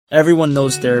Everyone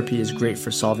knows therapy is great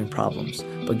for solving problems,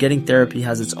 but getting therapy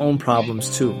has its own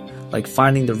problems too, like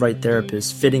finding the right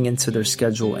therapist, fitting into their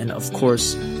schedule, and of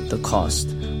course, the cost.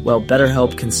 Well,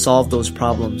 BetterHelp can solve those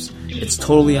problems. It's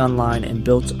totally online and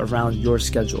built around your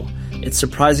schedule. It's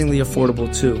surprisingly affordable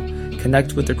too.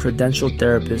 Connect with a credentialed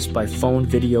therapist by phone,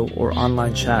 video, or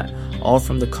online chat, all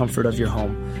from the comfort of your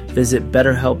home. Visit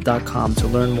BetterHelp.com to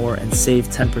learn more and save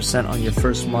 10% on your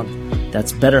first month.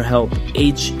 That's BetterHelp,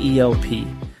 H-E-L-P.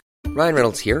 Ryan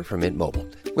Reynolds here from Mint Mobile.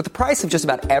 With the price of just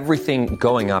about everything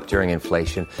going up during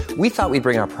inflation, we thought we'd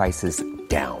bring our prices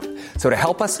down. So to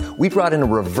help us, we brought in a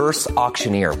reverse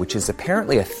auctioneer, which is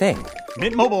apparently a thing.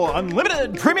 Mint Mobile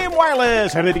Unlimited Premium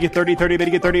Wireless. How to get 30, 30, bit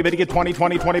to get 30, bit to get 20,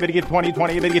 20, 20, bit to get 20,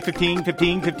 20, bit to get 15,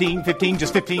 15, 15, 15,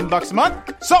 just $15 a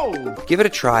month? Sold! Give it a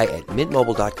try at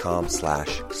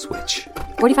mintmobile.com/switch.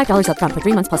 $45 up front for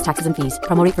 3 months plus taxes and fees.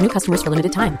 Promo rate for new customers for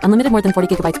limited time. Unlimited more than 40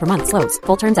 gigabytes per month. Slows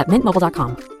full terms at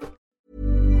mintmobile.com.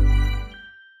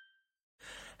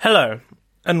 Hello,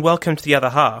 and welcome to The Other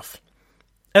Half.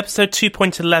 Episode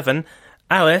 2.11,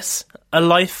 Alice, A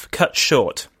Life Cut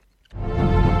Short.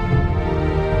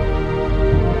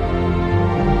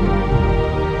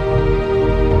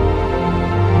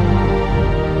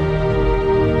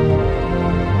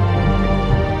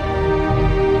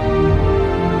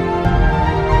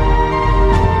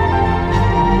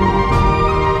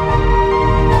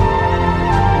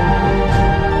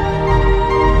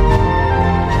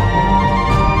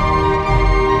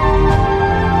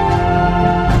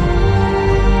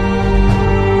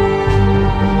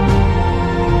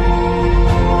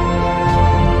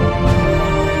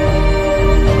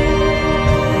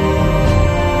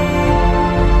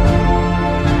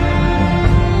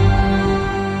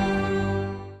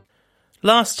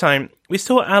 Last time, we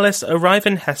saw Alice arrive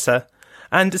in Hesse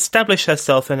and establish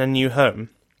herself in a new home.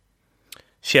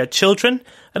 She had children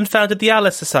and founded the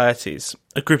Alice Societies,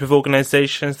 a group of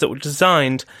organisations that were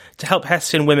designed to help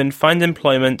Hessian women find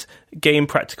employment, gain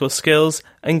practical skills,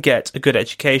 and get a good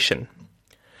education.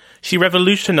 She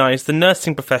revolutionised the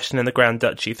nursing profession in the Grand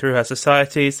Duchy through her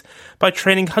societies by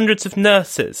training hundreds of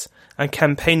nurses and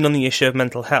campaigning on the issue of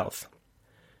mental health.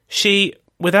 She,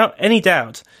 without any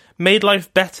doubt, made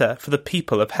life better for the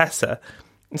people of Hesse,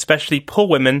 especially poor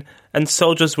women and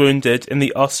soldiers wounded in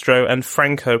the Austro- and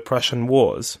Franco-Prussian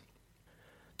wars.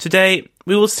 Today,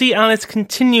 we will see Alice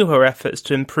continue her efforts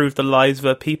to improve the lives of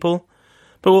her people,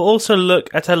 but we'll also look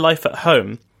at her life at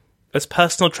home, as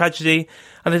personal tragedy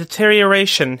and the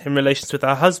deterioration in relations with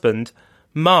her husband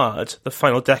marred the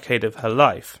final decade of her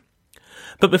life.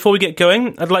 But before we get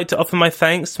going, I'd like to offer my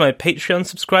thanks to my Patreon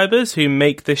subscribers who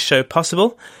make this show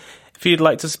possible. If you'd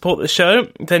like to support the show,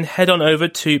 then head on over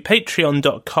to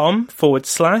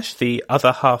patreon.com/The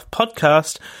Other Half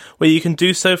Podcast, where you can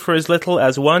do so for as little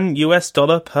as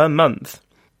 $1 per month.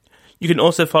 You can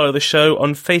also follow the show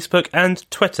on Facebook and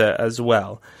Twitter as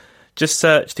well. Just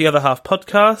search The Other Half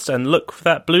Podcast and look for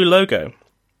that blue logo.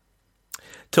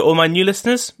 To all my new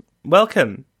listeners,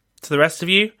 welcome. To the rest of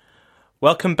you,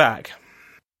 welcome back.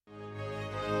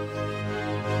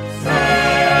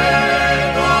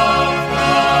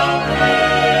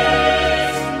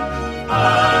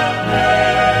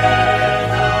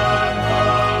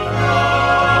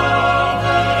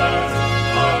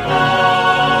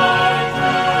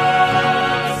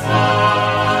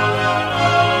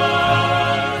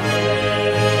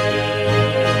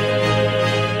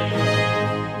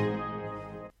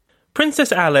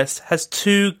 Princess Alice has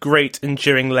two great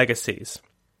enduring legacies.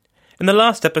 In the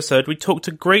last episode, we talked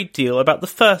a great deal about the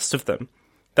first of them,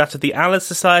 that of the Alice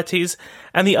Societies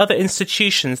and the other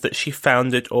institutions that she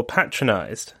founded or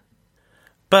patronised.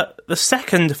 But the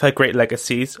second of her great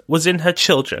legacies was in her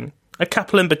children, a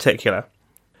couple in particular.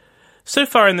 So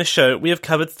far in the show, we have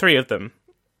covered three of them: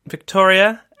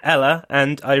 Victoria, Ella,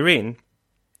 and Irene.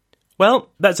 Well,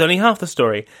 that's only half the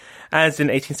story, as in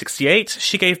 1868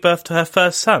 she gave birth to her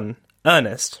first son,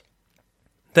 Ernest.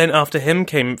 Then after him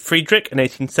came Friedrich in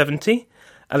 1870,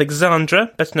 Alexandra,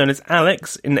 better known as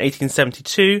Alex, in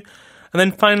 1872, and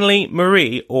then finally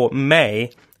Marie, or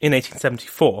May, in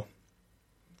 1874.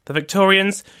 The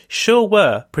Victorians sure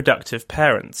were productive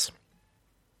parents.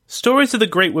 Stories of the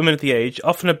great women of the age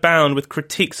often abound with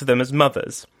critiques of them as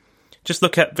mothers. Just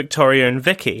look at Victoria and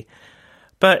Vicky.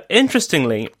 But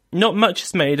interestingly, not much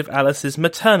is made of Alice's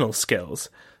maternal skills,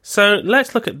 so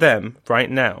let's look at them right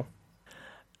now.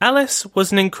 Alice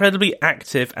was an incredibly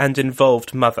active and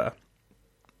involved mother.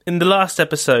 In the last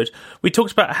episode, we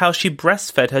talked about how she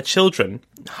breastfed her children,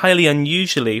 highly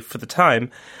unusually for the time,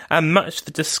 and much to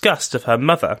the disgust of her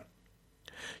mother.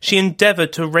 She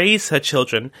endeavoured to raise her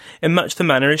children in much the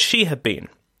manner as she had been.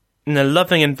 in a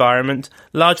loving environment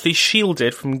largely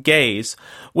shielded from gaze,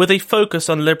 with a focus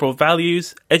on liberal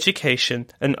values, education,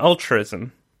 and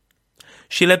altruism.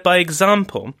 She led by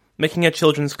example, making her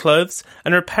children's clothes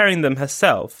and repairing them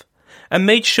herself, and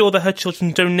made sure that her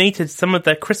children donated some of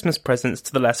their Christmas presents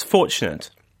to the less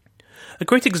fortunate. A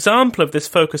great example of this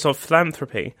focus on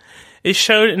philanthropy is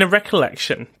shown in a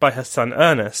recollection by her son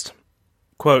Ernest.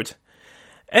 Quote,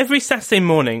 "Every Saturday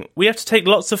morning we have to take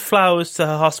lots of flowers to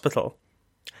her hospital,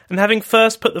 and having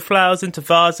first put the flowers into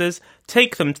vases,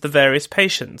 take them to the various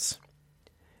patients.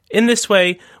 In this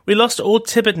way, we lost all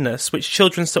timidness which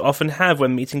children so often have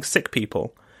when meeting sick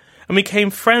people, and we became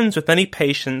friends with many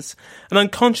patients and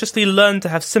unconsciously learned to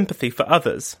have sympathy for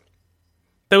others.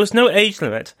 There was no age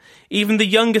limit, even the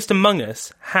youngest among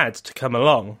us had to come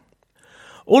along."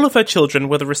 All of her children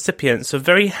were the recipients of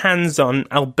very hands-on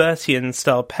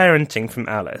Albertian-style parenting from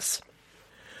Alice.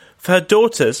 For her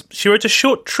daughters, she wrote a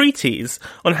short treatise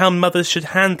on how mothers should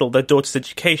handle their daughters'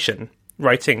 education,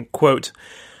 writing, quote,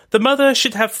 "The mother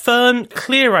should have firm,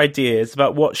 clear ideas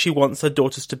about what she wants her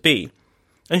daughters to be,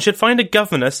 and should find a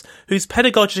governess whose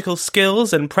pedagogical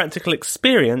skills and practical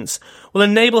experience will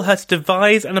enable her to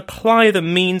devise and apply the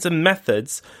means and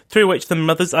methods through which the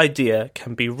mother's idea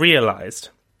can be realised.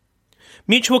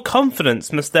 Mutual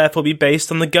confidence must therefore be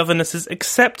based on the governess's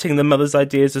accepting the mother's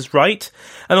ideas as right,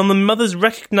 and on the mother's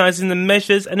recognising the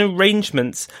measures and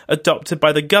arrangements adopted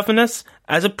by the governess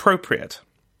as appropriate."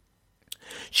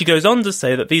 She goes on to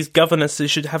say that these governesses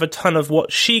should have a ton of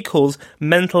what she calls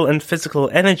mental and physical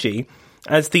energy,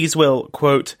 as these will,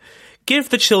 quote, "give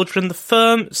the children the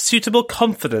firm, suitable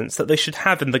confidence that they should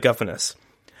have in the governess.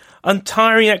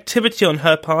 Untiring activity on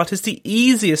her part is the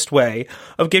easiest way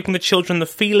of giving the children the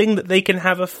feeling that they can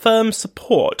have a firm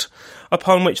support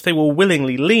upon which they will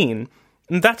willingly lean,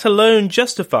 and that alone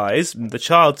justifies, in the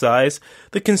child's eyes,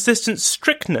 the consistent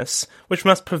strictness which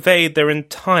must pervade their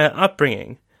entire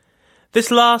upbringing.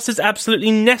 This last is absolutely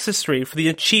necessary for the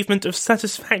achievement of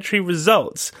satisfactory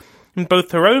results in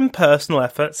both her own personal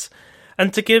efforts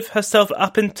and to give herself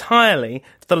up entirely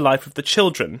to the life of the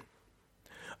children.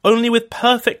 Only with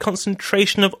perfect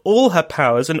concentration of all her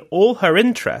powers and all her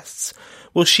interests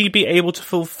will she be able to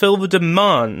fulfill the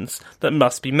demands that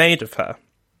must be made of her."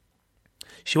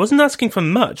 She wasn't asking for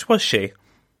much, was she?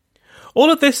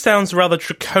 All of this sounds rather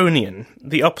draconian,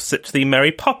 the opposite to the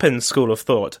Mary Poppins school of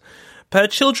thought, but her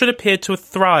children appeared to have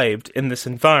thrived in this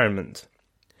environment.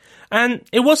 And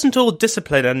it wasn't all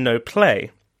discipline and no play.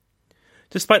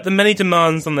 Despite the many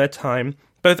demands on their time,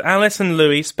 both Alice and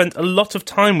Louis spent a lot of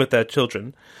time with their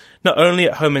children, not only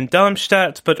at home in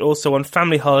Darmstadt, but also on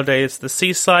family holidays at the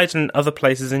seaside and other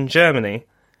places in Germany.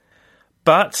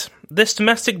 But this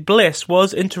domestic bliss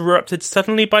was interrupted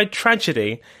suddenly by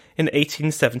tragedy in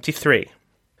 1873.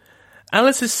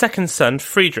 Alice's second son,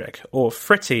 Friedrich, or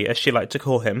Fritty as she liked to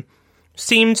call him,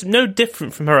 seemed no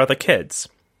different from her other kids.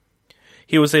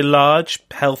 He was a large,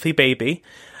 healthy baby,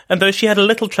 and though she had a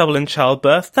little trouble in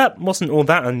childbirth, that wasn't all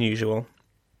that unusual.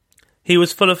 He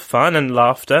was full of fun and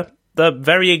laughter, the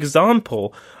very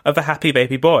example of a happy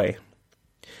baby boy.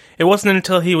 It wasn't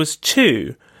until he was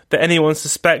 2 that anyone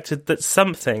suspected that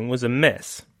something was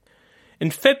amiss.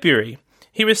 In February,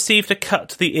 he received a cut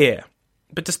to the ear,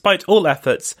 but despite all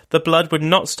efforts, the blood would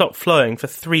not stop flowing for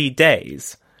 3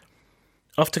 days.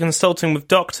 After consulting with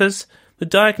doctors, the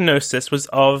diagnosis was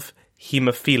of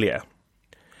haemophilia.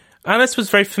 Alice was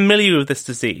very familiar with this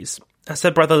disease, as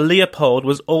her brother Leopold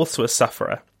was also a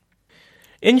sufferer.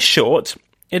 In short,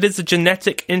 it is a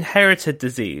genetic inherited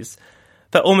disease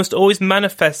that almost always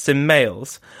manifests in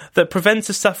males that prevents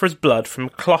the sufferer's blood from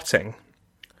clotting.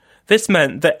 This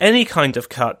meant that any kind of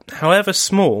cut, however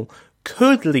small,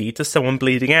 could lead to someone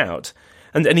bleeding out,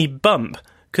 and any bump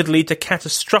could lead to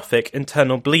catastrophic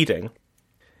internal bleeding.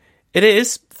 It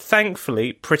is,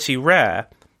 thankfully, pretty rare,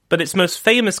 but its most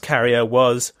famous carrier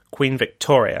was Queen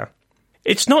Victoria.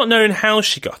 It's not known how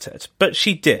she got it, but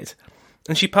she did,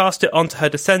 and she passed it on to her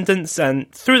descendants, and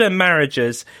through their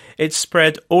marriages, it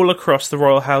spread all across the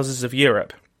royal houses of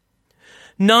Europe.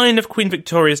 9 of Queen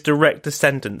Victoria's direct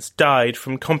descendants died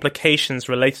from complications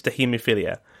related to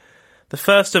haemophilia, the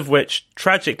first of which,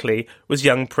 tragically, was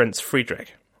young Prince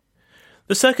Friedrich.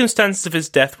 The circumstances of his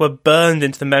death were burned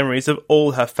into the memories of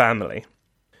all her family.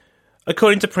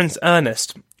 According to Prince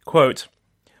Ernest, quote,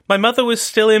 "My mother was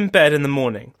still in bed in the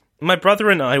morning. My brother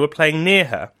and I were playing near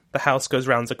her. The house goes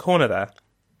round a corner there.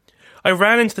 I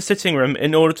ran into the sitting room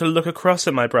in order to look across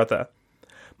at my brother.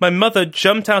 My mother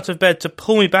jumped out of bed to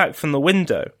pull me back from the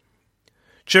window.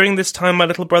 During this time, my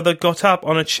little brother got up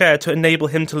on a chair to enable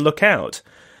him to look out,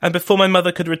 and before my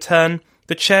mother could return,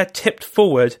 the chair tipped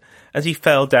forward and he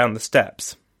fell down the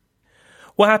steps."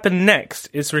 What happened next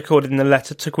is recorded in a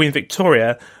letter to Queen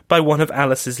Victoria by one of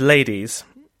Alice's ladies.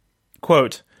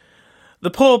 Quote, "The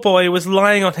poor boy was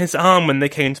lying on his arm when they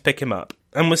came to pick him up,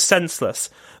 and was senseless,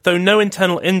 though no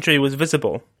internal injury was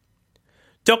visible.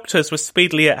 Doctors were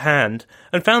speedily at hand,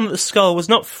 and found that the skull was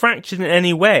not fractured in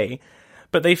any way,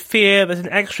 but they fear that an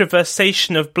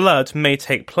extravasation of blood may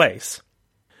take place.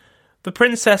 The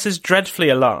princess is dreadfully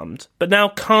alarmed, but now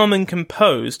calm and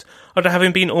composed after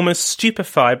having been almost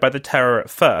stupefied by the terror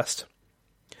at first.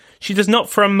 She does not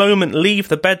for a moment leave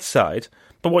the bedside,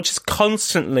 but watches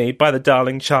constantly by the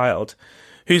darling child,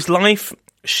 whose life,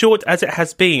 short as it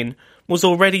has been, was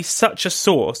already such a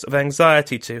source of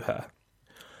anxiety to her.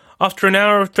 After an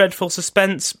hour of dreadful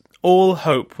suspense, all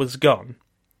hope was gone.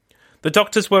 The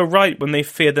doctors were right when they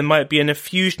feared there might be an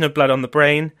effusion of blood on the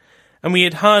brain, and we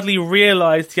had hardly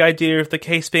realised the idea of the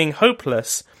case being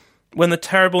hopeless when the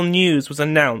terrible news was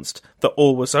announced that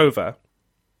all was over.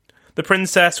 The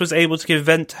princess was able to give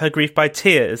vent to her grief by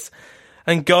tears,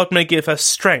 and God may give her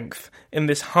strength in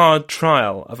this hard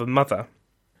trial of a mother.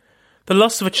 The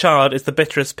loss of a child is the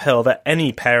bitterest pill that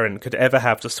any parent could ever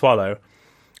have to swallow,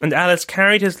 and Alice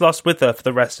carried his loss with her for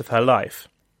the rest of her life.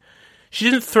 She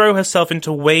didn't throw herself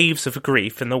into waves of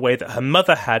grief in the way that her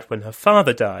mother had when her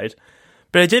father died,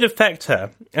 but it did affect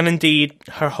her, and indeed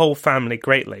her whole family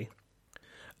greatly.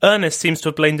 Ernest seems to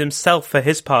have blamed himself for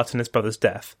his part in his brother's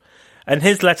death, and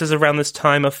his letters around this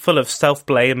time are full of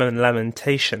self-blame and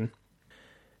lamentation.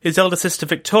 His elder sister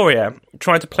Victoria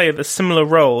tried to play a similar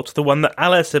role to the one that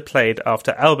Alice had played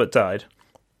after Albert died.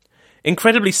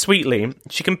 Incredibly sweetly,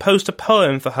 she composed a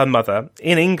poem for her mother,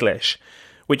 in English,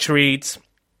 which reads,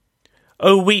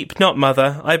 "O weep not,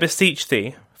 mother, I beseech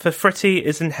thee, for Fritty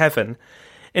is in heaven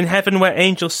where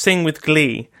angels sing with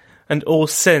glee, and all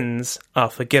sins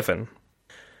are forgiven."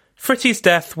 Fritty's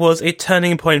death was a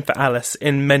turning point for Alice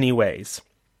in many ways,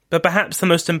 but perhaps the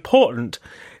most important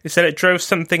is that it drove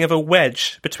something of a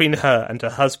wedge between her and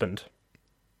her husband.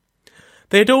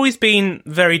 They had always been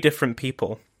very different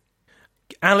people.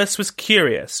 Alice was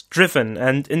curious, driven,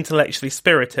 and intellectually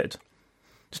spirited,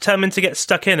 determined to get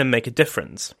stuck in and make a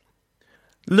difference.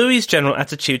 Louis's general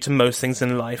attitude to most things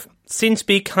in life seemed to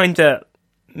be kinda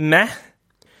meh.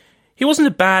 He wasn't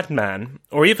a bad man,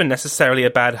 or even necessarily a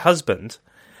bad husband,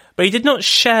 but he did not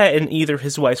share in either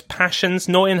his wife's passions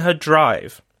nor in her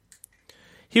drive.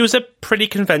 He was a pretty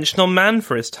conventional man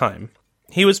for his time.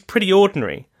 He was pretty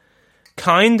ordinary.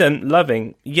 Kind and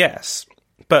loving, yes,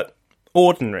 but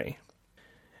ordinary.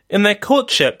 In their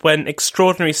courtship, when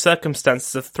extraordinary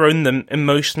circumstances have thrown them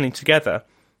emotionally together,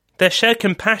 their shared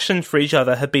compassion for each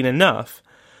other had been enough,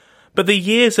 but the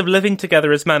years of living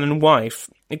together as man and wife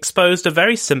exposed a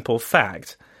very simple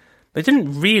fact. They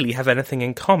didn't really have anything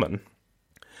in common.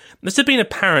 This had been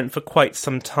apparent for quite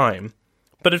some time,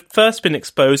 but had first been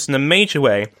exposed in a major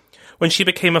way when she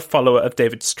became a follower of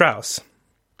David Strauss.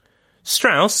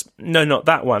 Strauss, no, not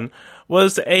that one,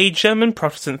 was a German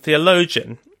Protestant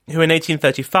theologian who in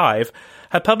 1835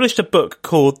 had published a book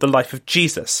called The Life of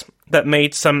Jesus that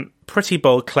made some pretty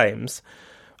bold claims.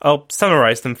 I'll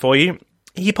summarise them for you.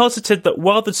 He posited that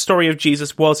while the story of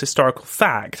Jesus was historical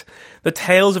fact, the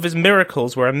tales of his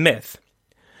miracles were a myth.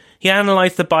 He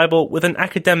analysed the Bible with an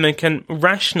academic and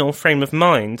rational frame of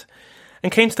mind,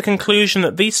 and came to the conclusion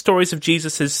that these stories of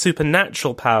Jesus'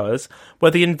 supernatural powers were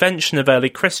the invention of early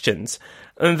Christians,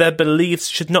 and their beliefs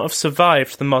should not have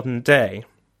survived the modern day.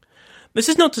 This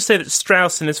is not to say that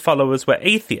Strauss and his followers were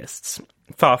atheists,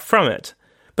 far from it,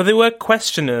 but they were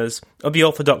questioners of the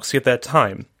orthodoxy of their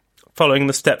time, following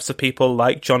the steps of people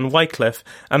like John Wycliffe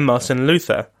and Martin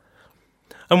Luther.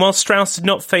 And while Strauss did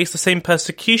not face the same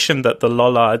persecution that the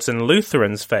Lollards and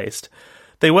Lutherans faced,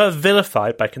 they were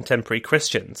vilified by contemporary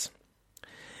Christians.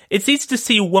 It's easy to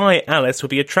see why Alice would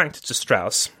be attracted to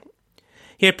Strauss.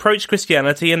 He approached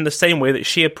Christianity in the same way that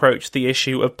she approached the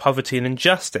issue of poverty and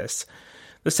injustice,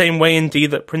 the same way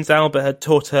indeed that Prince Albert had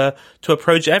taught her to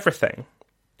approach everything.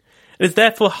 It is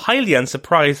therefore highly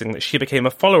unsurprising that she became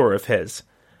a follower of his,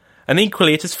 and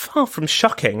equally it is far from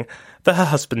shocking that her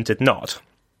husband did not.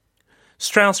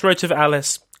 Strauss wrote of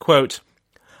Alice, quote,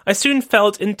 "I soon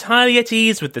felt entirely at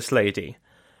ease with this lady.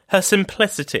 Her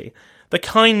simplicity, the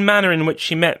kind manner in which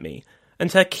she met me,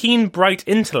 and her keen, bright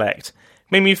intellect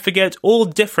made me forget all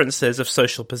differences of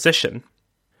social position."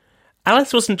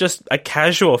 Alice wasn't just a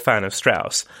casual fan of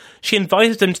Strauss. She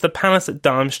invited him to the palace at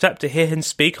Darmstadt to hear him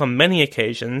speak on many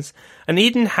occasions, and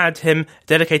even had him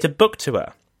dedicate a book to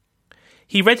her.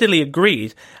 He readily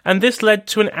agreed, and this led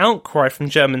to an outcry from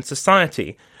German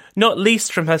society, not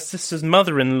least from her sister's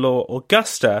mother-in-law,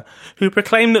 Augusta, who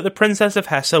proclaimed that the Princess of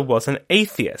Hesse was an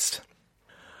atheist.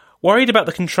 Worried about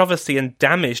the controversy and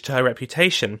damage to her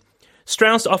reputation,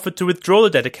 Strauss offered to withdraw the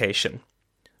dedication,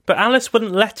 but Alice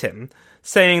wouldn't let him,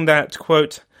 saying that,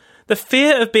 quote, the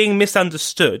fear of being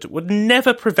misunderstood would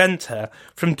never prevent her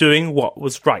from doing what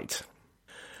was right.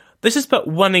 This is but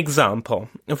one example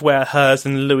of where hers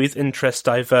and Louis's interests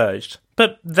diverged,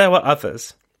 but there were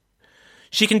others.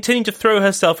 She continued to throw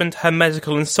herself into her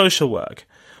medical and social work,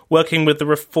 working with the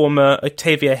reformer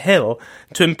Octavia Hill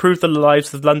to improve the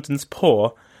lives of London's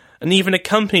poor, and even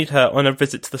accompanied her on a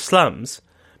visit to the slums.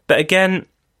 But again,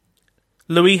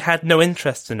 Louis had no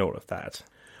interest in all of that.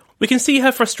 We can see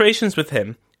her frustrations with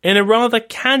him in a rather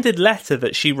candid letter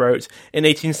that she wrote in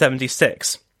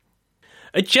 1876.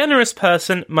 A generous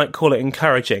person might call it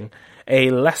encouraging. A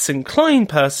less inclined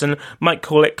person might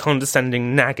call it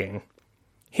condescending nagging.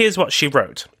 Here's what she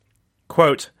wrote.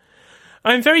 Quote,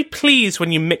 I am very pleased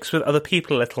when you mix with other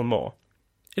people a little more.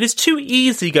 It is too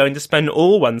easy going to spend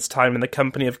all one's time in the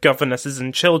company of governesses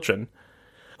and children.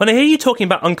 When I hear you talking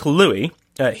about Uncle Louis,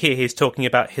 here he's talking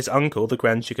about his uncle, the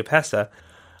Grand Duke of Hesse,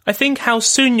 I think how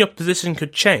soon your position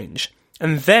could change,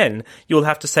 and then you will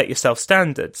have to set yourself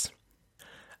standards.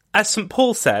 As St.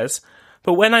 Paul says,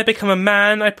 but when I become a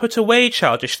man, I put away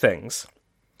childish things.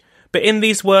 But in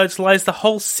these words lies the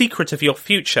whole secret of your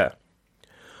future.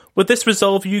 With this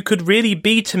resolve, you could really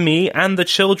be to me and the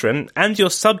children and your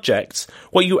subjects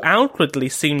what you outwardly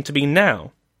seem to be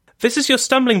now. This is your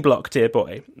stumbling block, dear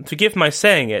boy. Forgive my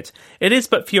saying it. It is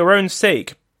but for your own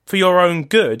sake, for your own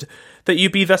good, that you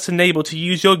be thus enabled to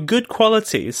use your good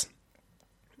qualities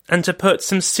and to put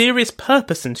some serious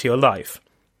purpose into your life.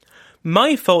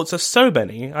 My faults are so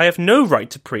many, I have no right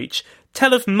to preach.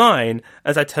 Tell of mine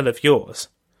as I tell of yours.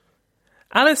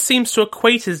 Alice seems to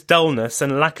equate his dullness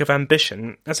and lack of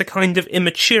ambition as a kind of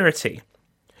immaturity.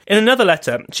 In another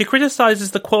letter, she criticises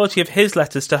the quality of his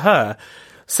letters to her,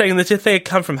 saying that if they had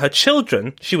come from her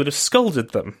children, she would have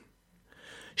scolded them.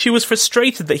 She was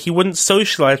frustrated that he wouldn't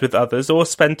socialise with others or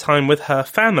spend time with her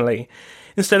family,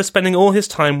 instead of spending all his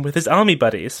time with his army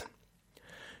buddies.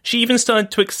 She even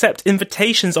started to accept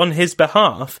invitations on his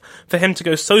behalf for him to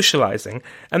go socialising,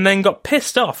 and then got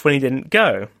pissed off when he didn't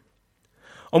go.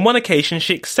 On one occasion,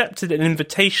 she accepted an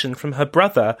invitation from her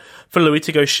brother for Louis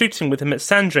to go shooting with him at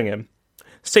Sandringham,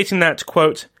 stating that,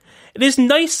 quote, it is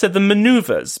nicer than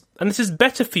manoeuvres, and this is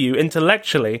better for you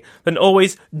intellectually than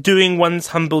always doing one's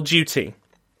humble duty.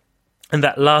 And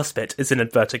that last bit is in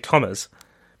inverted commas.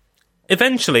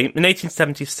 Eventually, in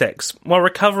 1876, while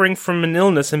recovering from an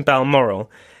illness in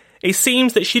Balmoral, it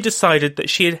seems that she decided that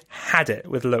she had had it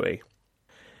with Louis.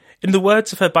 In the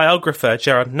words of her biographer,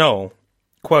 Gerard Knoll,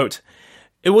 quote,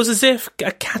 it was as if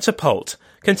a catapult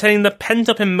containing the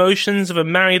pent-up emotions of a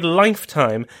married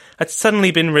lifetime had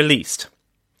suddenly been released.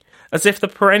 As if the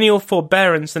perennial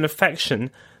forbearance and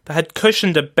affection that had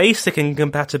cushioned a basic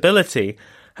incompatibility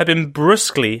had been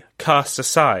brusquely cast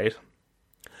aside.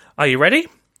 Are you ready?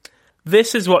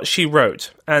 This is what she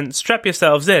wrote, and strap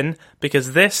yourselves in,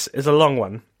 because this is a long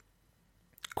one.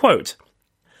 Quote,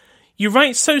 you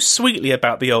write so sweetly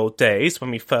about the old days when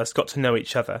we first got to know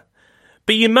each other,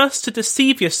 but you must to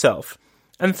deceive yourself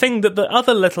and think that the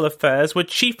other little affairs were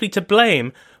chiefly to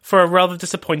blame for a rather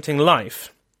disappointing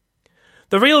life.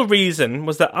 The real reason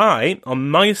was that I, on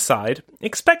my side,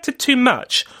 expected too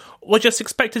much, or just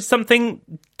expected something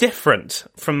different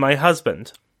from my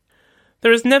husband.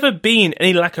 There has never been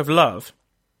any lack of love,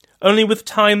 only with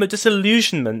time the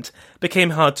disillusionment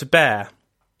became hard to bear.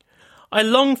 I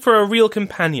longed for a real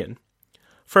companion,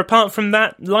 for apart from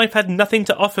that, life had nothing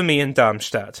to offer me in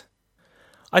Darmstadt.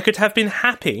 I could have been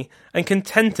happy and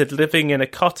contented living in a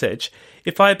cottage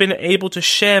if I had been able to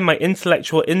share my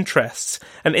intellectual interests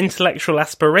and intellectual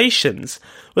aspirations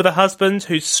with a husband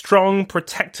whose strong,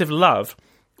 protective love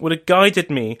would have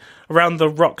guided me around the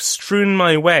rocks strewn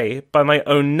my way by my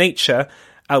own nature,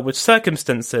 outward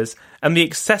circumstances, and the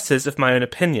excesses of my own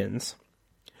opinions.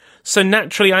 So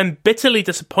naturally I am bitterly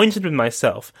disappointed with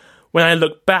myself when I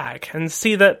look back and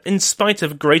see that in spite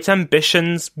of great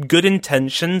ambitions, good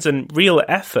intentions, and real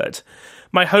effort,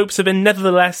 my hopes have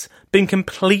nevertheless been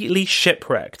completely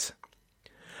shipwrecked.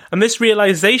 And this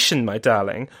realization, my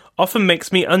darling, often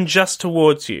makes me unjust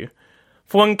towards you,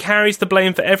 for one carries the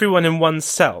blame for everyone in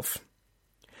oneself.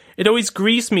 It always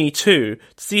grieves me, too,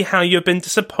 to see how you have been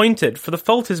disappointed, for the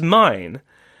fault is mine.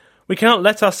 We cannot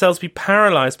let ourselves be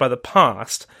paralysed by the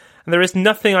past, and there is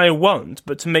nothing I want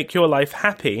but to make your life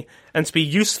happy and to be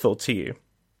useful to you.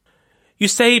 You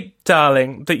say,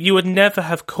 darling, that you would never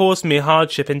have caused me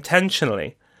hardship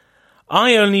intentionally.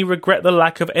 I only regret the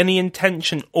lack of any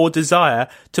intention or desire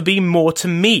to be more to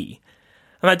me,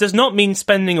 and that does not mean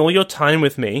spending all your time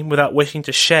with me without wishing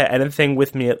to share anything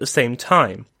with me at the same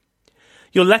time.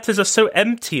 Your letters are so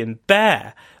empty and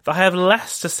bare that I have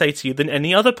less to say to you than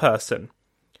any other person.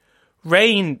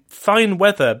 Rain, fine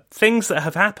weather, things that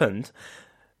have happened.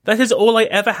 That is all I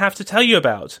ever have to tell you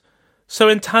about. So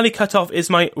entirely cut off is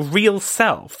my real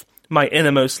self, my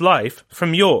innermost life,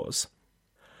 from yours.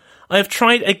 I have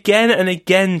tried again and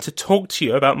again to talk to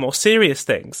you about more serious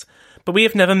things, but we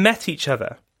have never met each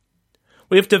other.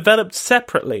 We have developed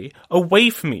separately, away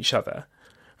from each other,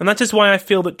 and that is why I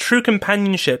feel that true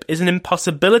companionship is an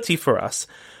impossibility for us,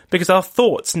 because our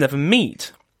thoughts never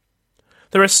meet.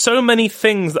 There are so many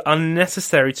things that are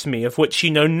necessary to me of which you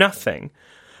know nothing,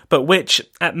 but which,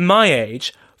 at my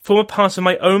age, form a part of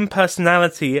my own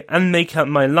personality and make up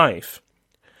my life.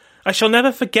 I shall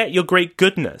never forget your great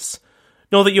goodness,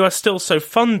 nor that you are still so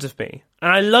fond of me,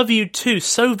 and I love you too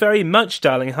so very much,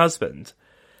 darling husband.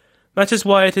 That is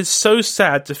why it is so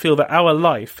sad to feel that our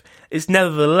life is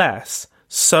nevertheless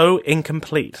so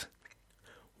incomplete.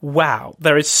 Wow,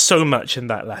 there is so much in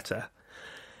that letter.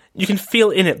 You can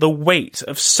feel in it the weight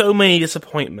of so many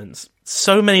disappointments,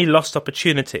 so many lost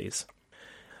opportunities.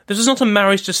 This was not a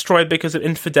marriage destroyed because of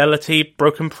infidelity,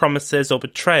 broken promises, or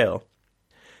betrayal.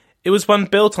 It was one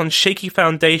built on shaky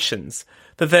foundations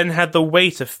that then had the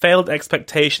weight of failed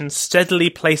expectations steadily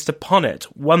placed upon it,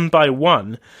 one by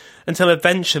one, until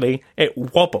eventually it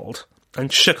wobbled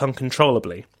and shook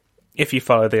uncontrollably, if you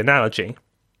follow the analogy.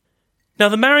 Now,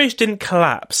 the marriage didn't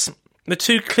collapse. The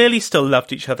two clearly still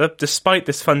loved each other, despite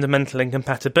this fundamental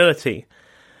incompatibility,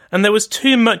 and there was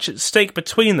too much at stake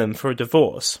between them for a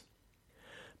divorce.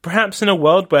 Perhaps in a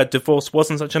world where divorce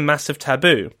wasn't such a massive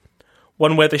taboo,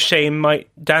 one where the shame might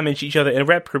damage each other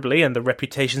irreparably and the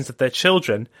reputations of their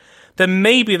children, then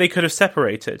maybe they could have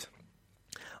separated.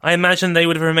 I imagine they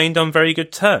would have remained on very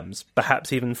good terms,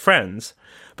 perhaps even friends,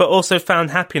 but also found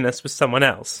happiness with someone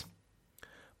else.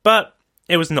 But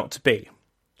it was not to be.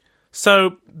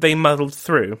 So they muddled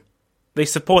through. They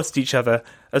supported each other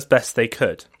as best they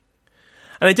could.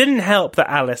 And it didn't help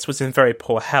that Alice was in very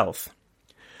poor health.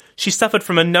 She suffered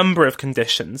from a number of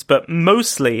conditions, but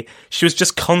mostly she was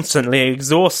just constantly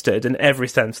exhausted in every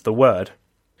sense of the word.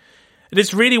 It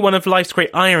is really one of life's great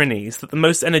ironies that the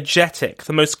most energetic,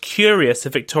 the most curious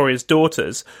of Victoria's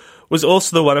daughters was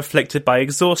also the one afflicted by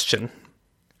exhaustion.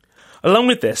 Along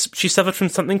with this, she suffered from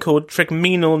something called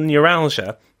trigeminal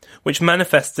neuralgia, which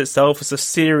manifests itself as a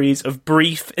series of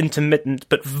brief, intermittent,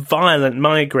 but violent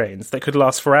migraines that could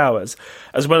last for hours,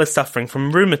 as well as suffering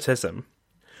from rheumatism.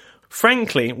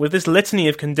 Frankly, with this litany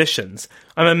of conditions,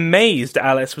 I'm amazed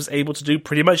Alice was able to do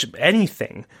pretty much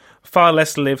anything, far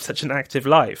less live such an active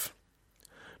life.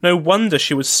 No wonder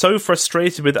she was so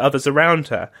frustrated with others around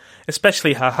her,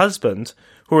 especially her husband,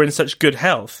 who were in such good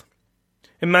health.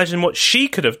 Imagine what she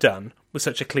could have done with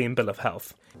such a clean bill of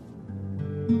health.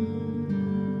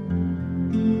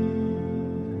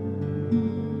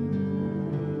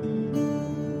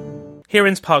 Here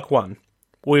ends part 1.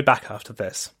 We'll be back after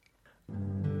this.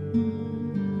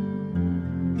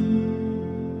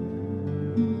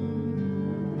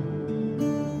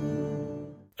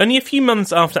 Only a few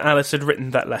months after Alice had written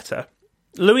that letter,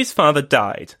 Louis's father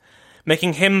died,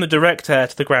 making him the direct heir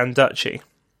to the Grand Duchy.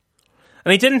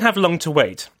 And he didn't have long to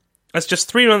wait, as just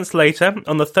 3 months later,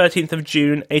 on the 13th of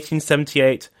June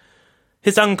 1878,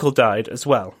 his uncle died as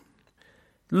well.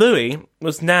 Louis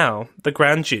was now the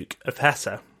Grand Duke of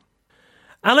Hesse.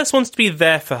 Alice wanted to be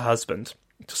there for her husband,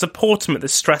 to support him at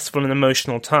this stressful and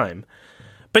emotional time,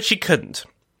 but she couldn't.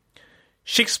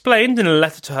 She explained in a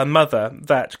letter to her mother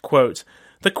that, quote,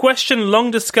 "The question long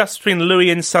discussed between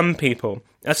Louis and some people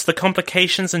as to the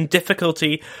complications and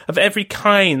difficulty of every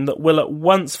kind that will at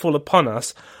once fall upon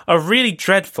us are really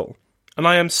dreadful, and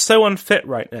I am so unfit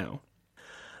right now."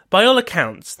 By all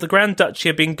accounts, the Grand Duchy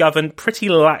had been governed pretty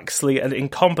laxly and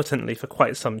incompetently for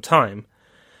quite some time,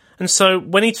 and so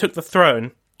when he took the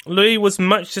throne, Louis was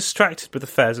much distracted with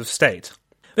affairs of state.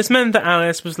 This meant that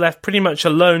Alice was left pretty much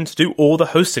alone to do all the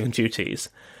hosting duties,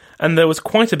 and there was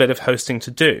quite a bit of hosting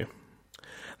to do.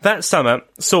 That summer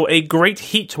saw a great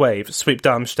heat wave sweep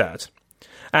Darmstadt,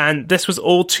 and this was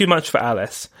all too much for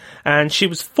Alice, and she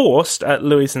was forced, at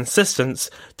Louis's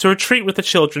insistence, to retreat with the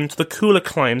children to the cooler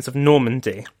climes of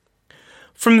Normandy.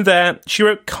 From there, she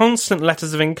wrote constant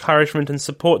letters of encouragement and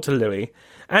support to Louis,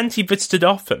 and he visited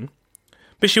often,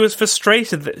 but she was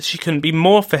frustrated that she couldn't be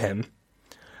more for him,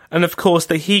 and of course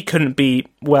that he couldn't be,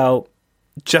 well,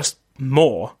 just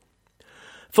more.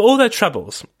 For all their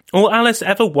troubles, all Alice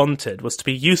ever wanted was to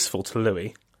be useful to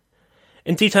Louis.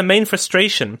 Indeed, her main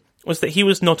frustration was that he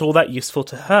was not all that useful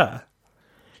to her.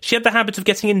 She had the habit of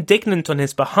getting indignant on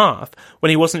his behalf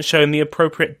when he wasn't shown the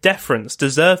appropriate deference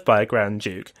deserved by a Grand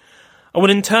Duke, and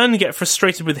would in turn get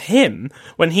frustrated with him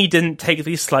when he didn't take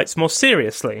these slights more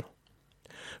seriously.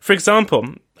 For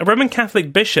example, a Roman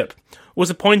Catholic bishop was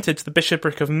appointed to the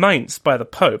bishopric of Mainz by the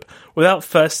Pope without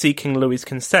first seeking Louis's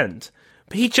consent,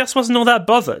 but he just wasn't all that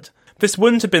bothered. This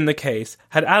wouldn't have been the case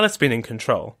had Alice been in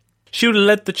control. She would have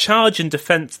led the charge in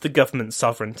defence of the government's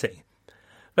sovereignty.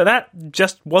 But that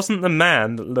just wasn't the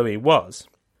man that Louis was.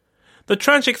 The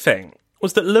tragic thing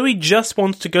was that Louis just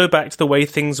wanted to go back to the way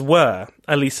things were,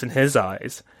 at least in his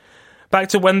eyes. Back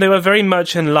to when they were very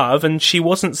much in love and she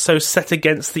wasn't so set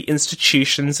against the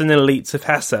institutions and elites of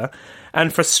Hesse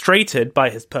and frustrated by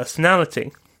his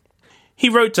personality. He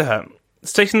wrote to her,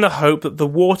 stating the hope that the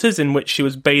waters in which she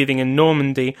was bathing in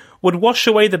Normandy would wash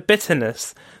away the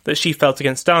bitterness that she felt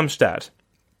against Darmstadt,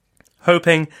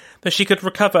 hoping that she could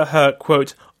recover her,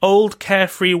 quote, old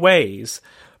carefree ways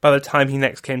by the time he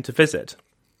next came to visit.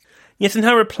 Yet in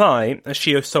her reply, as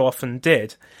she so often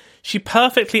did, she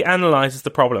perfectly analyses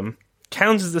the problem,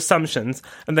 counters assumptions,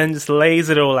 and then just lays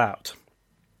it all out.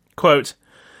 Quote,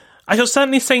 I shall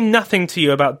certainly say nothing to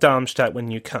you about Darmstadt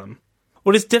when you come.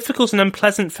 What is difficult and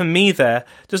unpleasant for me there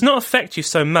does not affect you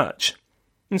so much,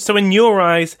 and so in your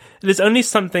eyes it is only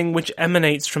something which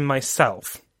emanates from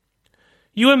myself.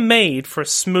 You are made for a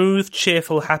smooth,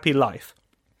 cheerful, happy life,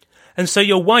 and so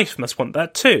your wife must want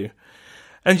that too,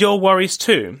 and your worries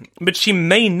too, but she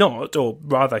may not, or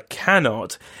rather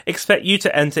cannot, expect you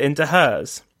to enter into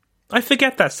hers. I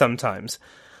forget that sometimes.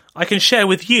 I can share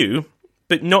with you,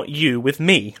 but not you with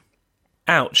me.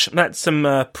 Ouch, that's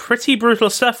some pretty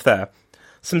brutal stuff there.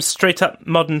 Some straight-up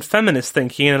modern feminist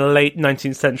thinking in a late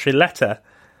 19th century letter.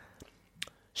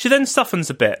 She then softens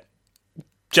a bit.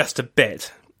 Just a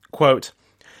bit. Quote,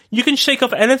 you can shake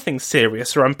off anything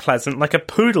serious or unpleasant like a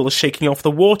poodle shaking off the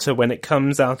water when it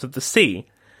comes out of the sea.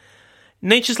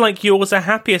 Natures like yours are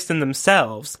happiest in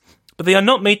themselves, but they are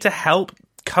not made to help,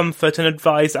 comfort and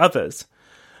advise others,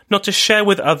 not to share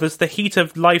with others the heat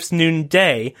of life's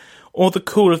noonday or the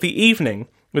cool of the evening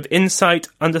with insight,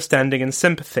 understanding and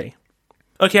sympathy.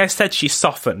 Okay, I said she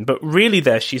softened, but really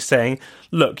there she's saying,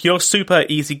 look, you're super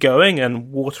easygoing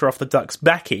and water off the duck's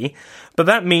backy, but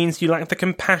that means you lack the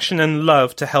compassion and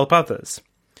love to help others.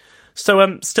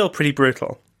 So, still pretty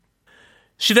brutal.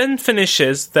 She then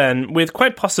finishes, with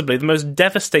quite possibly the most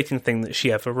devastating thing that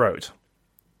she ever wrote.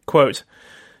 Quote,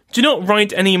 do not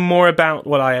write any more about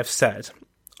what I have said.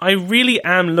 I really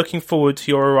am looking forward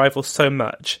to your arrival so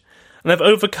much, and I've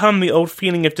overcome the old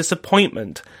feeling of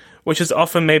disappointment, which has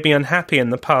often made me unhappy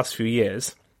in the past few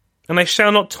years, and I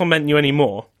shall not torment you any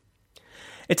more.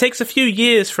 It takes a few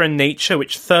years for a nature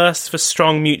which thirsts for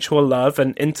strong mutual love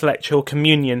and intellectual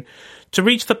communion to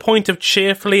reach the point of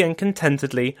cheerfully and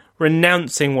contentedly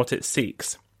renouncing what it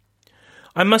seeks.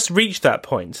 I must reach that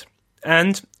point,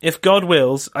 and, if God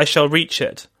wills, I shall reach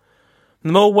it.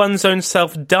 The more one's own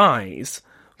self dies,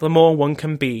 the more one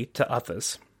can be to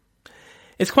others.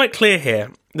 It's quite clear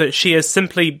here that she has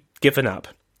simply given up.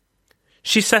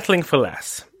 She's settling for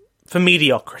less, for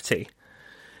mediocrity.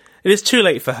 It is too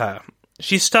late for her.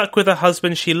 She's stuck with a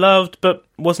husband she loved but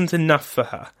wasn't enough for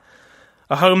her.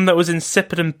 A home that was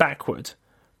insipid and backward.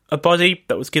 A body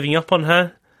that was giving up on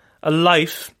her. A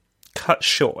life cut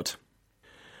short.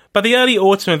 By the early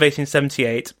autumn of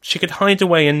 1878, she could hide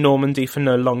away in Normandy for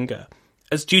no longer,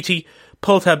 as duty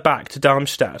pulled her back to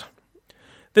Darmstadt.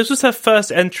 This was her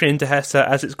first entry into Hesse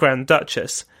as its Grand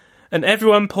Duchess, and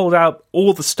everyone pulled out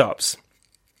all the stops.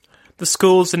 The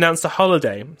schools announced a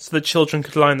holiday so the children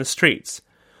could line the streets.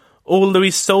 All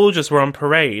Louis' soldiers were on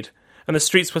parade, and the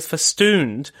streets were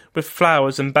festooned with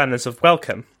flowers and banners of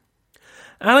welcome.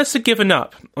 Alice had given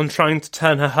up on trying to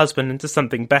turn her husband into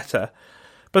something better,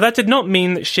 but that did not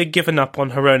mean that she had given up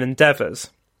on her own endeavours.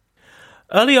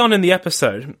 Early on in the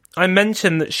episode, I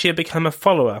mentioned that she had become a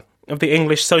follower of the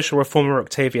English social reformer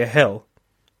Octavia Hill.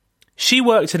 She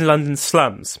worked in London's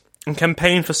slums and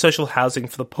campaigned for social housing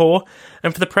for the poor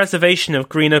and for the preservation of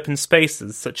green open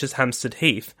spaces such as Hampstead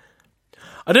Heath.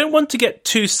 I don't want to get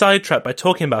too sidetracked by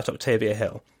talking about Octavia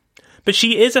Hill, but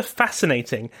she is a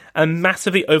fascinating and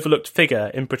massively overlooked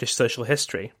figure in British social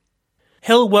history.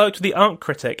 Hill worked with the art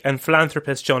critic and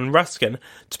philanthropist John Ruskin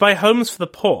to buy homes for the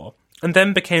poor, and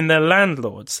then became their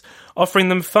landlords, offering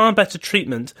them far better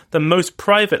treatment than most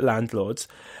private landlords,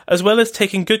 as well as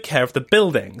taking good care of the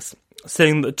buildings,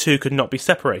 saying that the two could not be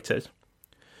separated.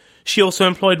 She also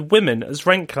employed women as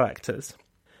rent collectors.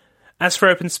 As for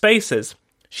open spaces,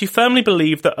 she firmly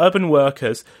believed that urban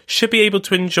workers should be able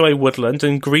to enjoy woodland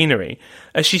and greenery,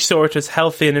 as she saw it as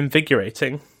healthy and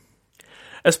invigorating.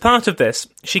 As part of this,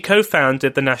 she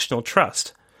co-founded the National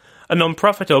Trust, a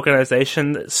non-profit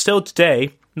organisation that still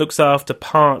today looks after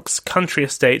parks, country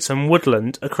estates and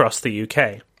woodland across the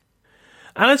UK.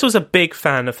 Alice was a big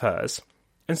fan of hers,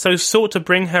 and so sought to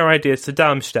bring her ideas to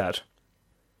Darmstadt.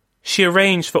 She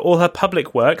arranged for all her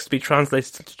public works to be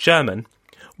translated into German,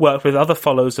 worked with other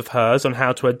followers of hers on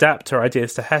how to adapt her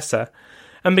ideas to Hesse,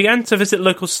 and began to visit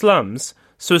local slums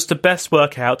so as to best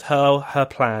work out how her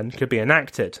plan could be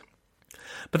enacted.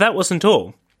 But that wasn't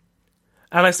all.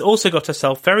 Alice also got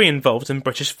herself very involved in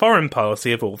British foreign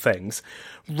policy of all things,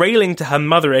 railing to her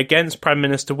mother against Prime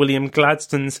Minister William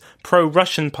Gladstone's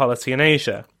pro-Russian policy in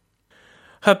Asia.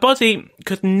 Her body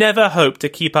could never hope to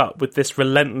keep up with this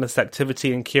relentless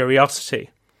activity and curiosity.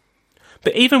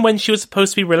 But even when she was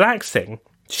supposed to be relaxing,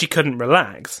 she couldn't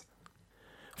relax.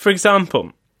 For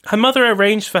example, her mother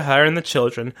arranged for her and the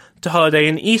children to holiday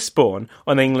in Eastbourne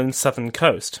on England's southern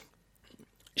coast.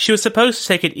 She was supposed to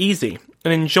take it easy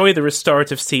and enjoy the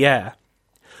restorative sea air,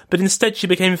 but instead she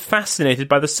became fascinated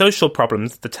by the social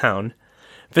problems of the town,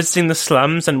 visiting the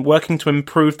slums and working to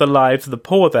improve the lives of the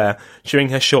poor there during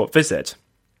her short visit.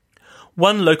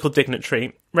 One local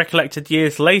dignitary recollected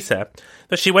years later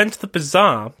that she went to the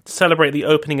bazaar to celebrate the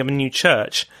opening of a new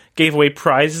church, gave away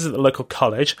prizes at the local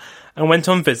college, and went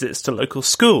on visits to local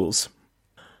schools.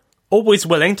 Always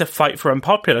willing to fight for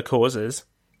unpopular causes,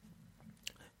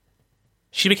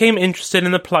 she became interested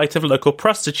in the plight of local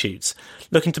prostitutes,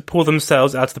 looking to pull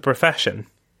themselves out of the profession.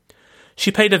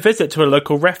 She paid a visit to a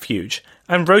local refuge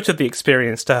and wrote of the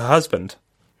experience to her husband.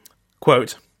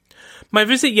 Quote, "My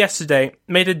visit yesterday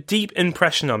made a deep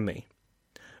impression on me.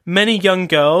 Many young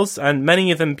girls, and many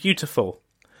of them beautiful.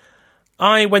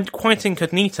 I went quite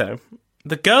incognito.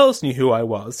 The girls knew who I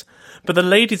was, but the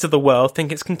ladies of the world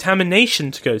think it's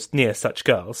contamination to go near such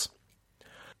girls.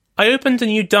 I opened a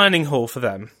new dining hall for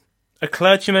them. A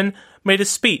clergyman made a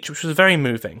speech which was very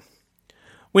moving.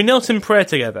 We knelt in prayer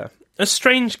together, a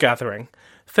strange gathering,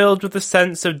 filled with a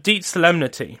sense of deep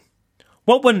solemnity.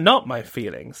 What were not my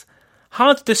feelings?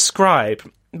 Hard to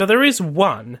describe, but there is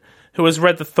one who has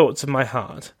read the thoughts of my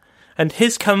heart, and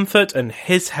his comfort and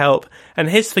his help and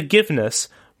his forgiveness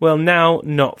will now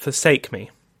not forsake me."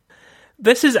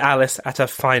 This is Alice at her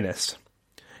finest,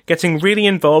 getting really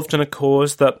involved in a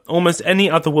cause that almost any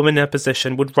other woman in her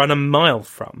position would run a mile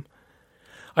from.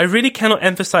 I really cannot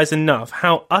emphasize enough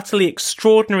how utterly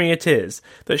extraordinary it is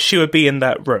that she would be in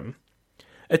that room,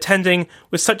 attending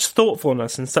with such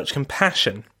thoughtfulness and such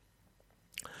compassion.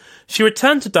 She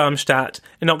returned to Darmstadt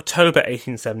in October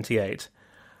 1878,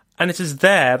 and it is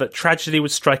there that tragedy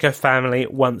would strike her family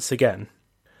once again.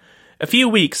 A few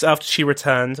weeks after she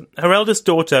returned, her eldest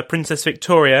daughter, Princess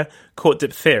Victoria, caught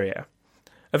diphtheria,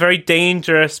 a very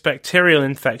dangerous bacterial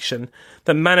infection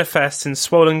that manifests in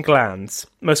swollen glands,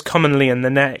 most commonly in the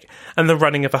neck, and the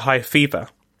running of a high fever.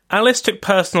 Alice took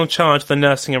personal charge of the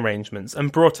nursing arrangements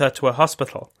and brought her to a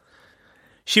hospital.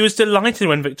 She was delighted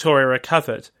when Victoria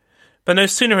recovered, but no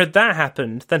sooner had that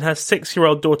happened than her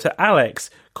 6-year-old daughter Alex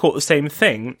caught the same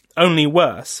thing, only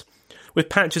worse, with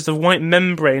patches of white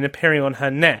membrane appearing on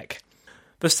her neck,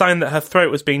 the sign that her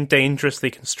throat was being dangerously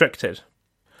constricted.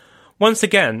 Once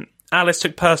again, Alice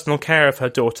took personal care of her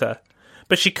daughter,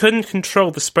 but she couldn't control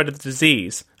the spread of the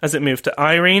disease as it moved to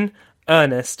Irene,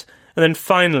 Ernest, and then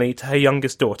finally to her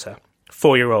youngest daughter,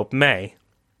 4-year-old May.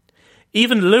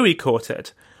 Even Louis caught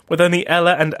it, with only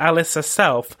Ella and Alice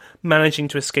herself managing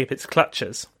to escape its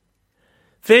clutches.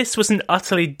 This was an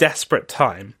utterly desperate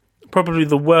time, probably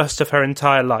the worst of her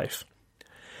entire life.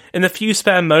 In the few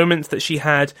spare moments that she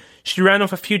had, she ran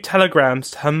off a few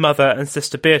telegrams to her mother and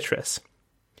sister Beatrice.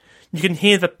 You can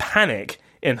hear the panic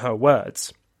in her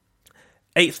words.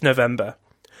 8th November.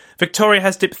 Victoria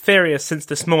has diphtheria since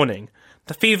this morning.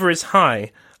 The fever is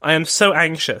high. I am so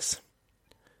anxious.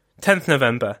 10th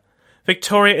November.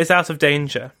 Victoria is out of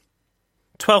danger.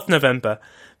 12th November.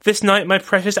 This night my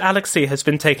precious Alexei has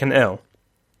been taken ill.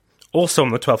 Also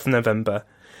on the 12th of November.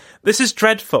 This is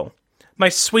dreadful. My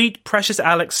sweet, precious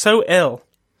Alex so ill.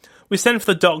 We sent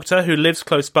for the doctor, who lives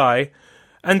close by,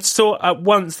 and saw at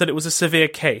once that it was a severe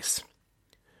case.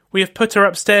 We have put her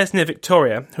upstairs near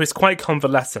Victoria, who is quite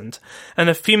convalescent, and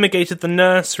have fumigated the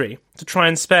nursery to try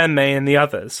and spare May and the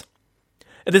others.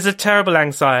 It is a terrible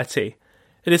anxiety.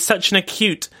 It is such an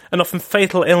acute and often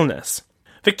fatal illness.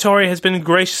 Victoria has been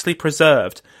graciously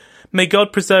preserved. May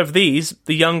God preserve these,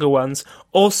 the younger ones,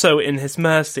 also in his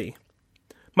mercy.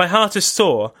 My heart is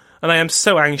sore, and I am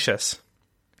so anxious.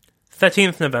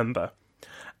 13th November.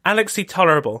 Alexei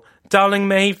tolerable. Darling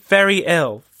May very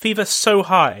ill. Fever so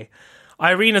high.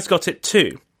 Irene has got it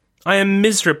too. I am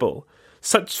miserable.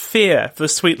 Such fear for the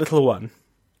sweet little one.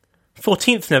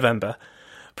 14th November.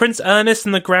 Prince Ernest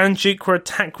and the Grand Duke were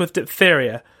attacked with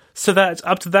diphtheria, so that,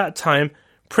 up to that time,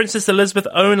 Princess Elizabeth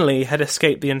only had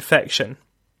escaped the infection.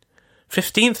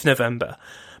 15th November.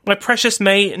 My precious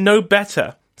May, no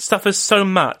better, suffers so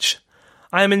much.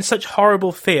 I am in such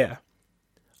horrible fear.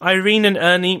 Irene and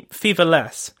Ernie, fever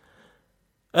less.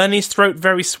 Ernie's throat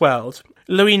very swelled.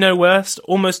 Louis no worse,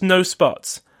 almost no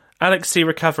spots. Alexei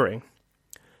recovering.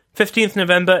 15th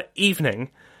November,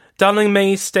 evening. Darling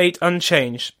May's state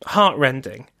unchanged,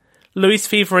 heart-rending. Louis'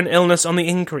 fever and illness on the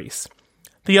increase.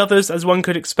 The others, as one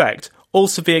could expect, all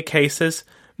severe cases.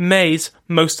 May's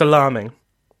most alarming.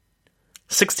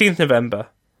 16th November.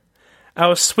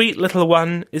 Our sweet little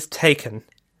one is taken.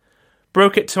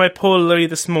 Broke it to my poor Louis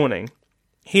this morning.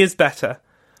 He is better.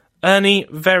 Ernie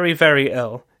very, very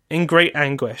ill, in great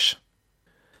anguish.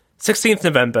 16th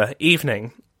November,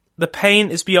 evening. The pain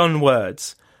is beyond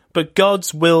words, but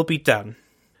God's will be done.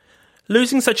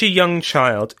 Losing such a young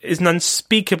child is an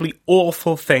unspeakably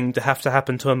awful thing to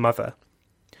happen to a mother.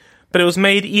 But it was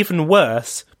made even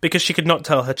worse because she could not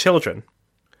tell her children.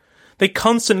 They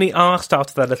constantly asked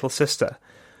after their little sister,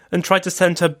 and tried to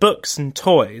send her books and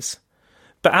toys,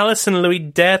 but Alice and Louis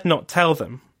dared not tell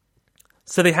them.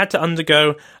 So they had to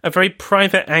undergo a very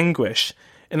private anguish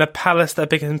in a palace that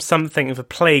became something of a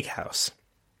plague house.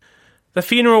 The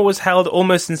funeral was held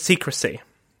almost in secrecy.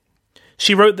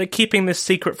 She wrote that keeping this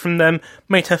secret from them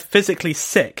made her physically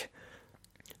sick,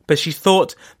 but she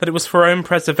thought that it was for her own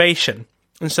preservation,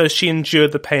 and so she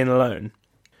endured the pain alone.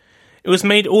 It was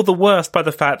made all the worse by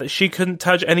the fact that she couldn't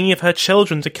touch any of her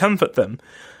children to comfort them,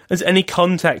 as any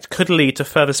contact could lead to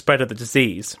further spread of the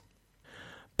disease.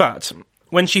 But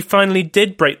when she finally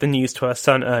did break the news to her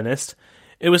son Ernest,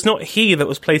 it was not he that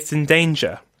was placed in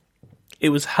danger. It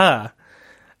was her,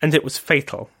 and it was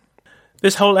fatal.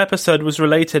 This whole episode was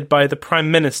related by the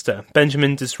Prime Minister,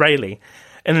 Benjamin Disraeli,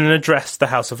 in an address to the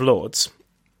House of Lords.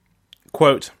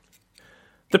 Quote,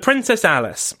 "The Princess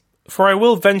Alice, for I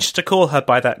will venture to call her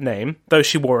by that name, though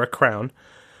she wore a crown,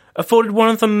 afforded one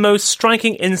of the most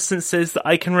striking instances that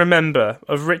I can remember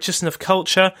of richness of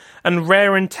culture and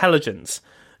rare intelligence,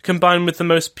 combined with the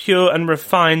most pure and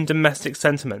refined domestic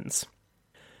sentiments.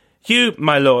 You,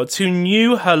 my lords, who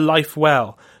knew her life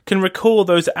well, can recall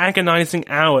those agonizing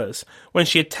hours when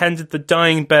she attended the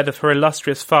dying bed of her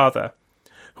illustrious father,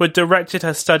 who had directed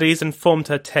her studies and formed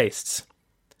her tastes.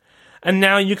 And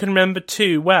now you can remember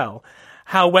too well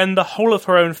how when the whole of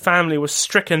her own family was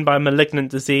stricken by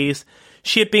malignant disease,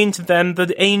 she had been to them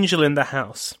the angel in the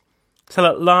house, till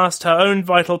at last her own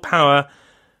vital power,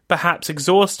 perhaps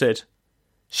exhausted,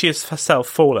 she has herself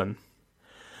fallen.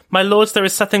 My lords, there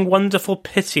is something wonderful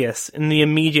piteous in the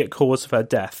immediate cause of her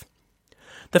death.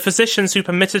 The physicians who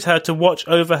permitted her to watch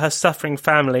over her suffering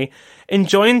family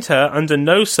enjoined her, under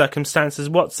no circumstances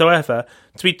whatsoever,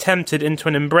 to be tempted into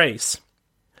an embrace.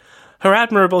 Her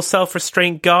admirable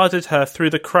self-restraint guarded her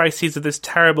through the crises of this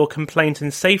terrible complaint in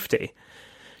safety.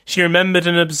 She remembered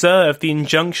and observed the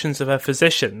injunctions of her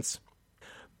physicians.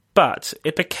 But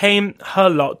it became her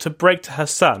lot to break to her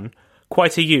son,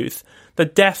 quite a youth, the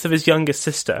death of his younger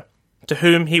sister, to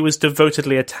whom he was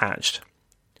devotedly attached.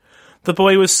 The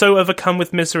boy was so overcome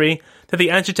with misery that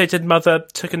the agitated mother,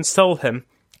 to console him,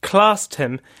 clasped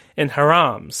him in her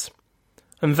arms,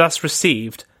 and thus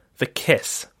received the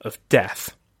kiss of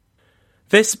death.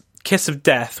 This kiss of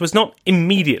death was not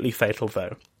immediately fatal,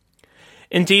 though.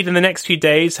 Indeed, in the next few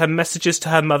days, her messages to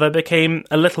her mother became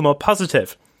a little more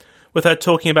positive, with her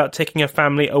talking about taking her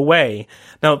family away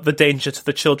now that the danger to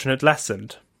the children had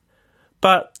lessened.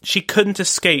 But she couldn't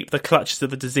escape the clutches of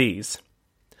the disease.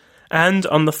 And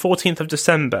on the 14th of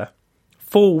December,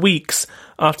 4 weeks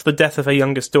after the death of her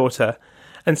youngest daughter,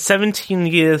 and 17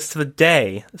 years to the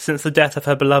day since the death of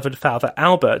her beloved father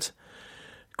Albert,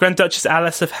 Grand Duchess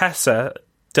Alice of Hesse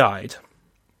died.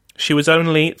 She was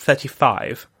only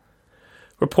 35.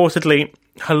 Reportedly,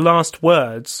 her last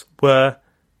words were,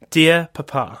 "Dear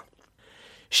Papa."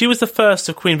 She was the first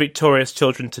of Queen Victoria's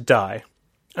children to die,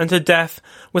 and her death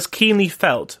was keenly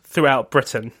felt throughout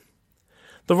Britain.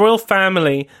 The royal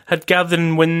family had gathered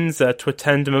in Windsor to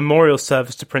attend a memorial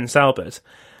service to Prince Albert,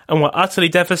 and were utterly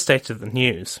devastated at the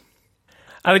news.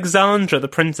 Alexandra, the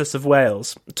Princess of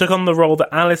Wales, took on the role that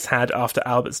Alice had after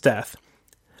Albert's death,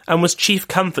 and was chief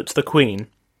comfort to the Queen.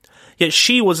 Yet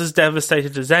she was as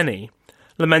devastated as any,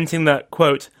 lamenting that,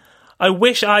 quote, "I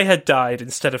wish I had died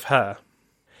instead of her."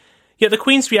 Yet the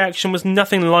Queen's reaction was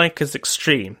nothing like as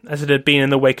extreme as it had been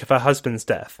in the wake of her husband's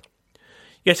death.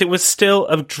 Yet it was still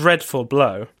a dreadful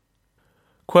blow.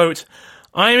 Quote,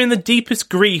 "I am in the deepest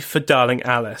grief for darling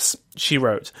Alice," she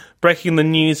wrote, breaking the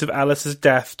news of Alice's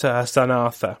death to her son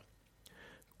Arthur.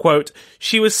 Quote,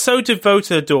 "She was so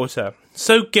devoted a daughter,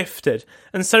 so gifted,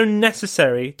 and so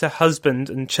necessary to husband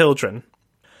and children."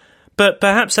 But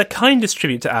perhaps her kindest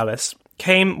tribute to Alice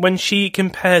came when she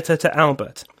compared her to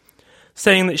Albert,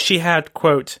 saying that she had,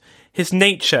 quote, his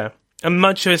nature and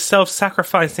much of his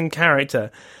self-sacrificing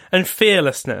character and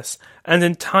fearlessness and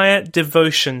entire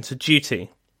devotion to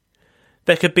duty.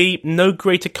 There could be no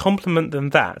greater compliment than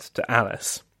that to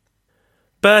Alice.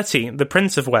 Bertie, the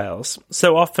Prince of Wales,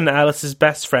 so often Alice's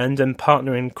best friend and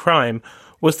partner in crime,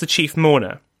 was the chief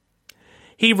mourner.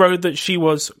 He wrote that she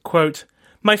was, quote,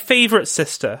 my favourite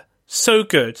sister, so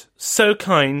good, so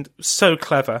kind, so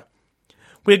clever.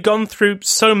 We had gone through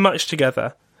so much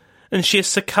together, and she has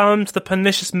succumbed to the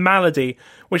pernicious malady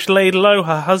which laid low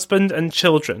her husband and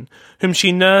children, whom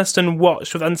she nursed and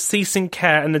watched with unceasing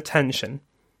care and attention.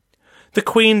 The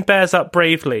Queen bears up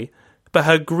bravely, but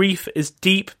her grief is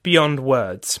deep beyond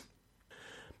words.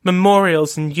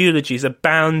 Memorials and eulogies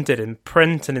abounded in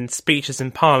print and in speeches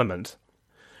in Parliament.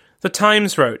 The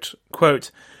Times wrote,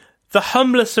 quote, the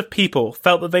humblest of people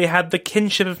felt that they had the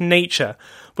kinship of nature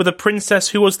with a princess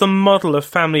who was the model of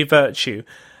family virtue,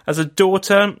 as a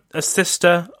daughter, a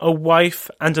sister, a wife,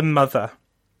 and a mother.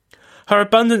 Her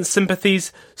abundant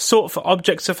sympathies sought for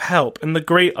objects of help in the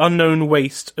great unknown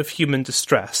waste of human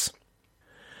distress.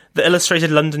 The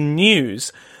Illustrated London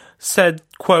News said,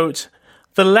 quote,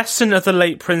 the lesson of the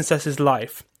late princess's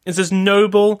life is as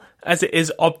noble as it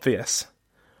is obvious.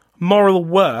 Moral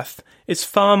worth is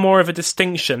far more of a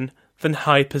distinction than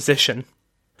high position.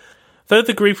 Though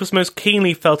the grief was most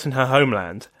keenly felt in her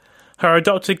homeland, her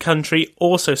adopted country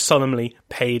also solemnly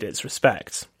paid its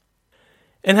respects.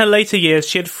 In her later years,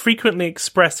 she had frequently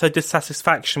expressed her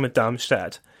dissatisfaction with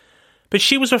Darmstadt, but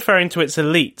she was referring to its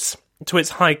elites, to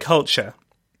its high culture.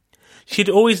 She had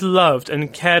always loved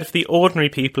and cared for the ordinary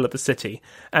people of the city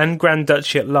and Grand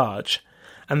Duchy at large,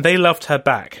 and they loved her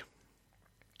back.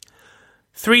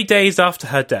 3 days after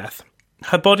her death,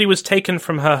 her body was taken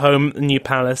from her home at the New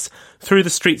Palace through the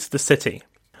streets of the city.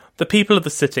 The people of the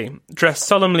city, dressed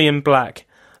solemnly in black,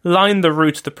 lined the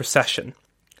route of the procession,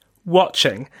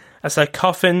 watching as her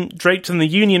coffin, draped in the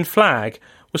Union flag,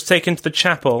 was taken to the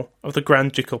chapel of the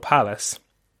Grand Ducal Palace.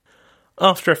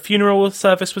 After a funeral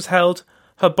service was held,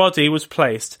 her body was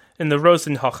placed in the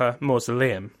Rosenhocher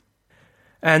Mausoleum.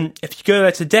 And if you go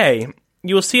there today,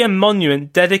 you will see a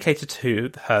monument dedicated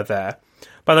to her there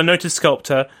by the noted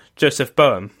sculptor Joseph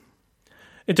Boehm.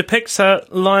 It depicts her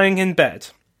lying in bed,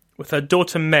 with her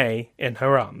daughter May in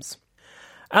her arms.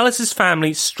 Alice's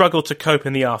family struggled to cope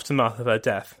in the aftermath of her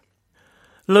death.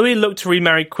 Louis looked to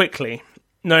remarry quickly,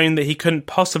 knowing that he couldn't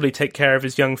possibly take care of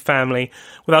his young family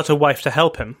without a wife to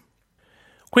help him.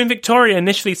 Queen Victoria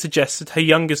initially suggested her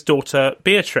youngest daughter,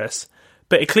 Beatrice,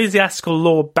 but ecclesiastical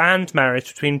law banned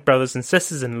marriage between brothers and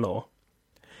sisters-in-law.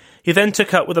 He then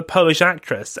took up with a Polish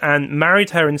actress and married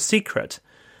her in secret,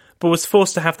 but was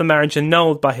forced to have the marriage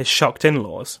annulled by his shocked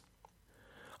in-laws.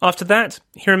 After that,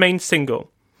 he remained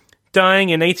single, dying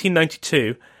in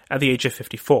 1892 at the age of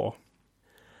 54.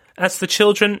 As for the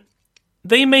children,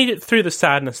 they made it through the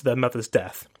sadness of their mother's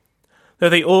death, though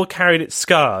they all carried its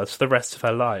scars for the rest of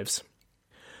their lives.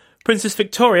 Princess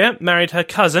Victoria married her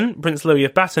cousin, Prince Louis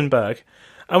of Battenberg,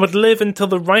 and would live until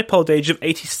the ripe old age of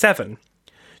 87,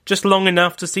 just long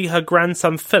enough to see her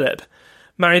grandson Philip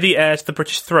marry the heir to the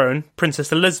British throne,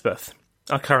 Princess Elizabeth,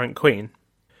 our current queen.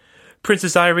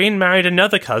 Princess Irene married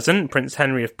another cousin, Prince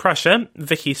Henry of Prussia,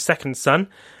 Vicky's second son,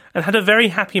 and had a very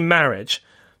happy marriage,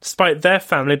 despite their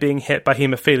family being hit by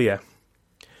haemophilia.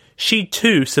 She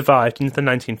too survived into the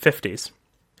 1950s.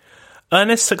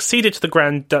 Ernest succeeded to the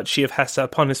Grand Duchy of Hesse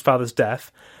upon his father's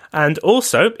death, and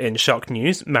also, in shock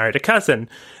news, married a cousin,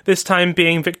 this time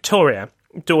being Victoria,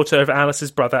 daughter of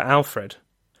Alice's brother Alfred.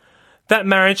 That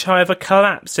marriage, however,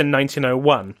 collapsed in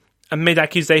 1901, amid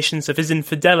accusations of his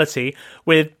infidelity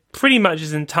with pretty much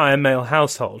his entire male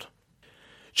household.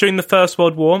 During the First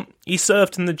World War, he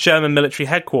served in the German military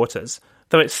headquarters,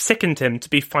 though it sickened him to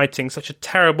be fighting such a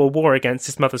terrible war against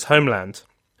his mother's homeland.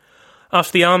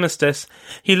 After the armistice,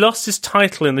 he lost his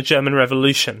title in the German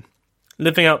Revolution,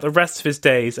 living out the rest of his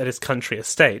days at his country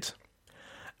estate.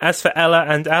 As for Ella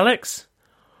and Alex,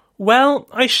 well,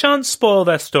 I shan't spoil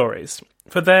their stories,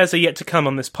 for theirs are yet to come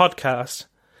on this podcast.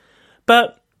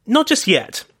 But not just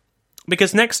yet,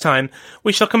 because next time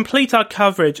we shall complete our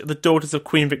coverage of the daughters of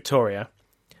Queen Victoria,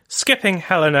 skipping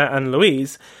Helena and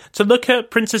Louise to look at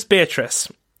Princess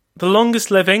Beatrice, the longest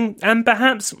living and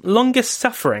perhaps longest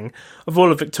suffering of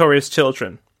all of Victoria's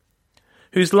children,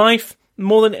 whose life,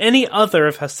 more than any other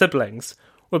of her siblings,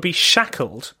 would be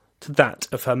shackled to that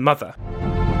of her mother.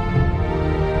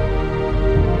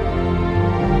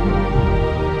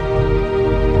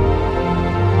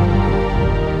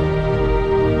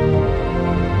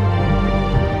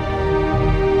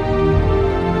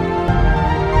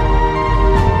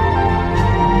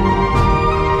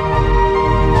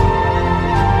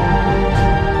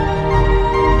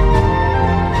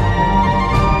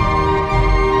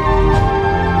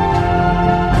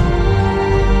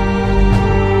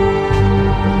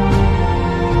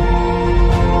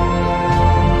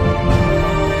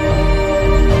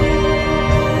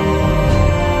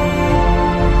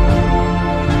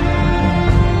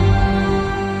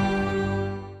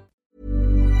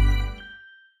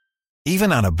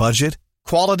 Even on a budget,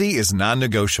 quality is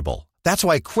non-negotiable. That's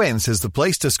why Quince is the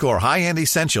place to score high-end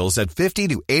essentials at 50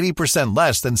 to 80%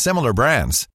 less than similar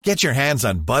brands. Get your hands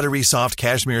on buttery soft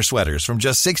cashmere sweaters from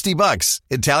just $60,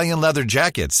 Italian leather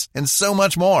jackets, and so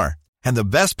much more. And the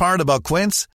best part about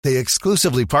Quince, they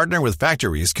exclusively partner with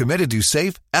factories committed to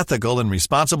safe, ethical, and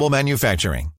responsible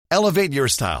manufacturing. Elevate your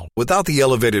style without the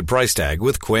elevated price tag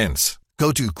with Quince.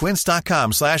 Go to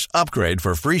quince.com/upgrade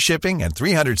for free shipping and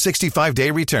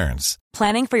 365-day returns.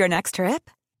 Planning for your next trip?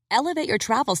 Elevate your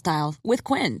travel style with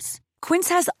Quince. Quince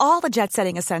has all the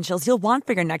jet-setting essentials you'll want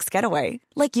for your next getaway,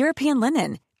 like European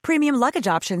linen, premium luggage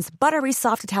options, buttery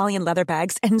soft Italian leather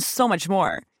bags, and so much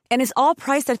more. And is all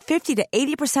priced at 50 to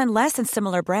 80% less than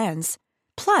similar brands.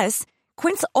 Plus,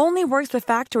 Quince only works with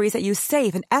factories that use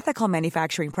safe and ethical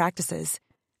manufacturing practices.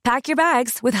 Pack your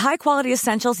bags with high-quality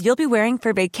essentials you'll be wearing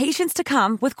for vacations to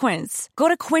come with Quince. Go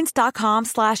to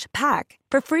quince.com/pack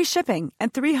for free shipping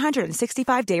and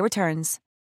 365-day returns.